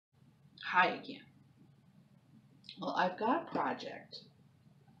Hi again. Well, I've got a project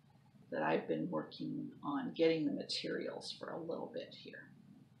that I've been working on getting the materials for a little bit here.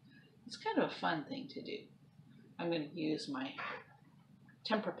 It's kind of a fun thing to do. I'm going to use my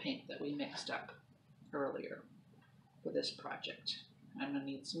tempera paint that we mixed up earlier for this project. I'm going to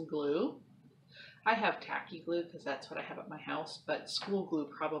need some glue. I have tacky glue because that's what I have at my house, but school glue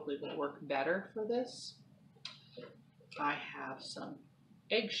probably will work better for this. I have some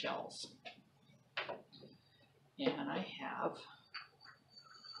eggshells, and I have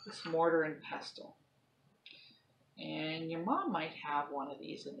this mortar and pestle. And your mom might have one of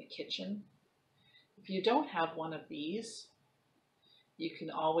these in the kitchen. If you don't have one of these, you can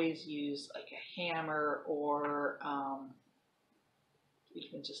always use like a hammer or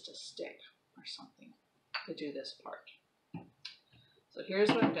even just a stick or something to do this part. So here's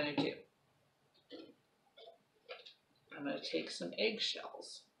what I'm going to do. I'm going to take some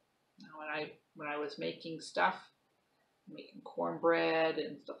eggshells. Now when I was making stuff, making cornbread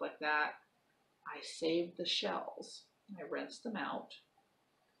and stuff like that, I saved the shells. I rinsed them out.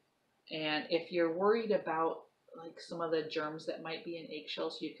 And if you're worried about like some of the germs that might be in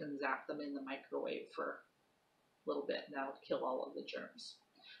eggshells, you can zap them in the microwave for a little bit and that'll kill all of the germs.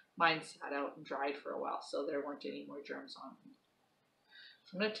 Mine sat out and dried for a while, so there weren't any more germs on them.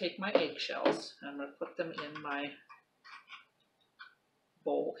 I'm going to take my eggshells and I'm going to put them in my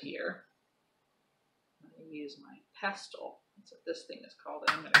bowl here. I'm going to use my pestle. That's what this thing is called.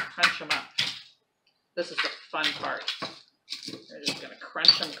 And I'm going to crunch them up. This is the fun part. We're just going to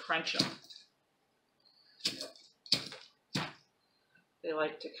crunch them. They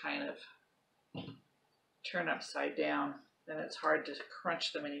like to kind of turn upside down. Then it's hard to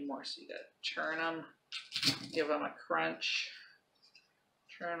crunch them anymore. So you got to turn them, give them a crunch,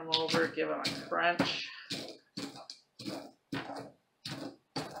 turn them over, give them a crunch.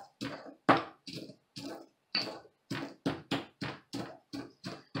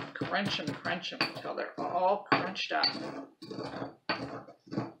 Crunch them until they're all crunched up.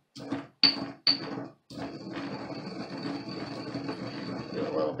 Do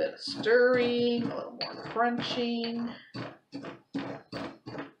a little bit of stirring, a little more crunching.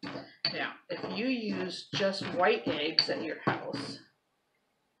 Now, if you use just white eggs at your house,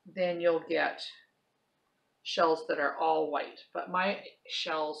 then you'll get shells that are all white. But my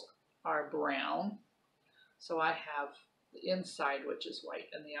shells are brown, so I have the inside, which is white,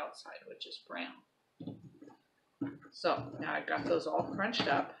 and the outside, which is brown. So now I've got those all crunched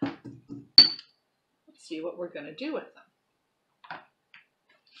up. Let's see what we're going to do with them.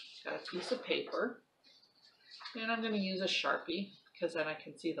 Got a piece of paper, and I'm going to use a Sharpie because then I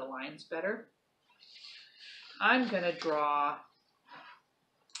can see the lines better. I'm going to draw,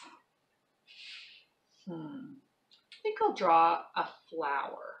 I think I'll draw a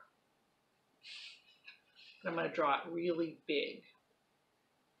flower. I'm going to draw it really big.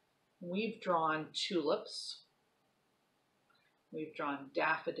 We've drawn tulips. We've drawn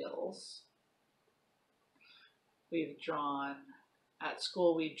daffodils. We've drawn, at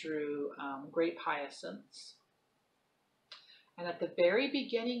school we drew grape hyacinths. And at the very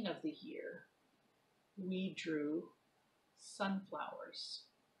beginning of the year, we drew sunflowers.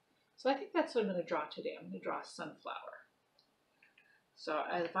 So I think that's what I'm going to draw today. I'm going to draw a sunflower. So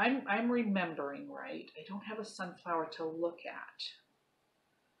if I'm remembering right, I don't have a sunflower to look at,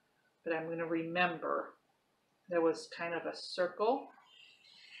 but I'm going to remember there was kind of a circle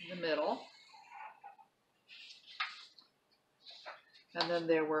in the middle, and then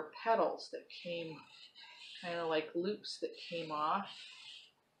there were petals that came, kind of like loops that came off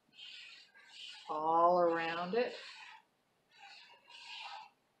all around it.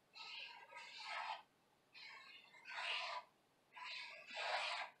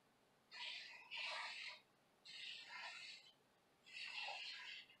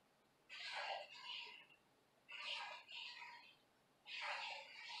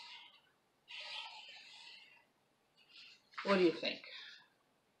 What do you think?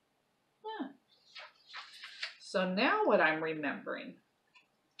 Yeah. So now what I'm remembering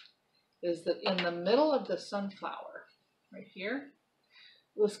is that in the middle of the sunflower, right here,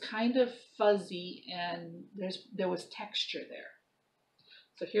 it was kind of fuzzy and there was texture there.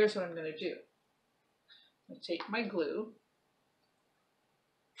 So here's what I'm going to do. I'm going to take my glue.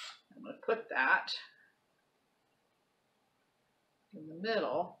 I'm going to put that in the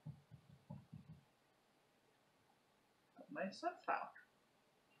middle of my sunflower.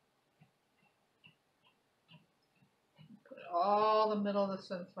 Put all the middle of the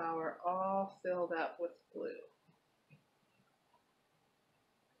sunflower all filled up with glue.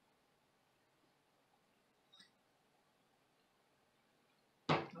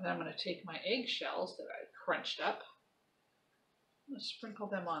 And then I'm going to take my eggshells that I crunched up. I'm going to sprinkle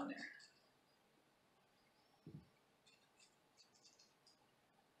them on there.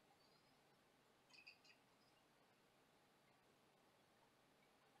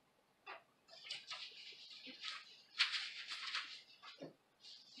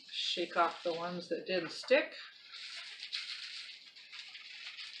 Shake off the ones that didn't stick.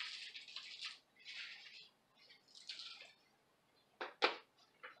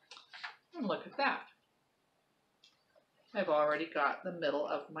 And look at that. I've already got the middle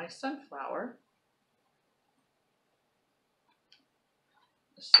of my sunflower.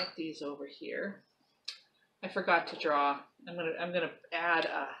 Set these over here. I forgot to draw. I'm gonna add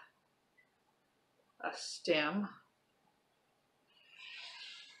a stem.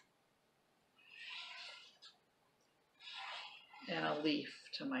 And a leaf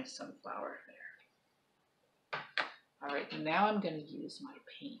to my sunflower there. All right, now I'm going to use my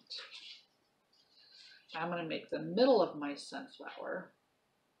paint. I'm going to make the middle of my sunflower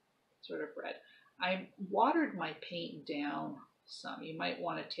sort of red. I watered my paint down some. You might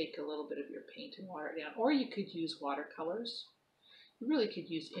want to take a little bit of your paint and water it down, or you could use watercolors. You really could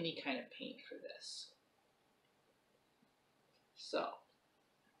use any kind of paint for this. So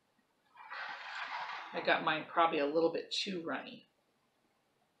I got mine probably a little bit too runny.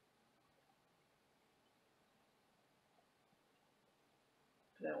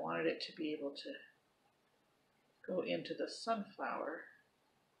 But I wanted it to be able to go into the sunflower.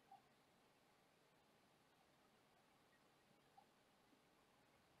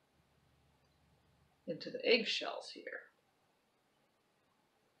 Into the eggshells here.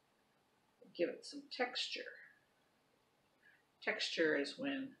 Give it some texture. Texture is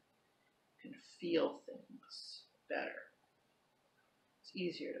when you can feel things better. It's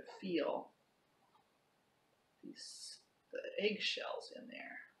easier to feel the eggshells in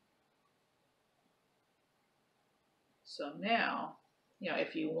there. So now,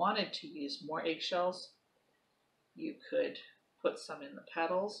 if you wanted to use more eggshells, you could put some in the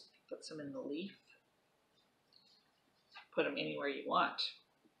petals, put some in the leaf, put them anywhere you want.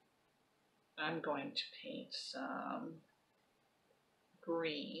 I'm going to paint some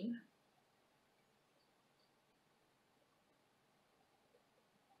green.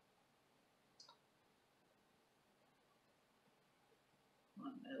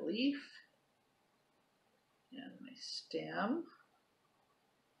 On my leaf and my stem.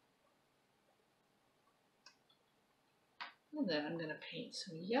 And then I'm going to paint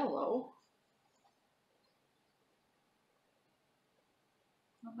some yellow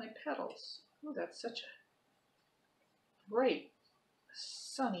on my petals. Oh, that's such a bright,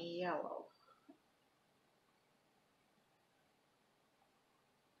 sunny yellow.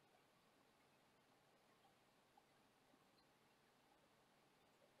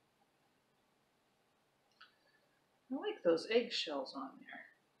 I like those eggshells on there.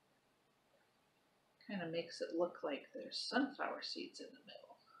 Kind of makes it look like there's sunflower seeds in the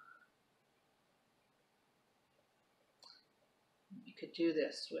middle. You could do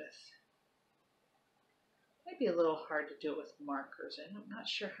this with, might be a little hard to do it with markers, and I'm not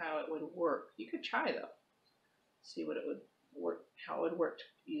sure how it would work. You could try though. See what it would work, how it would work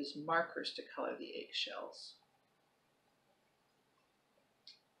to use markers to color the eggshells.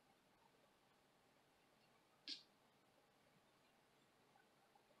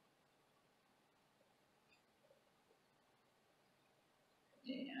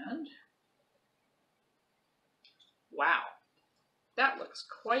 And wow, that looks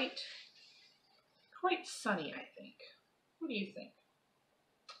quite sunny, I think. What do you think?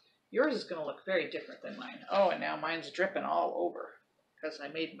 Yours is going to look very different than mine. Oh, and now mine's dripping all over because I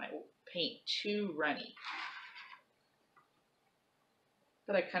made my paint too runny.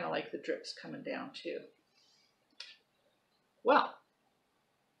 But I kind of like the drips coming down too. Well,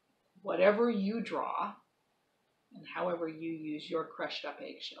 whatever you draw and however you use your crushed up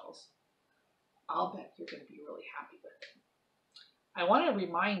eggshells, I'll bet you're going to be really happy with it. I want to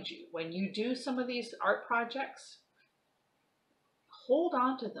remind you, when you do some of these art projects, hold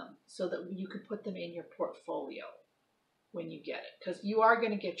on to them so that you can put them in your portfolio when you get it. Because you are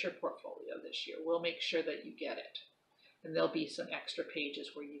going to get your portfolio this year. We'll make sure that you get it. And there'll be some extra pages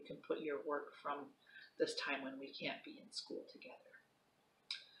where you can put your work from this time when we can't be in school together.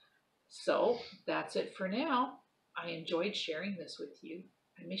 So that's it for now. I enjoyed sharing this with you.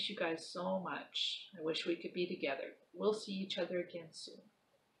 I miss you guys so much. I wish we could be together. We'll see each other again soon.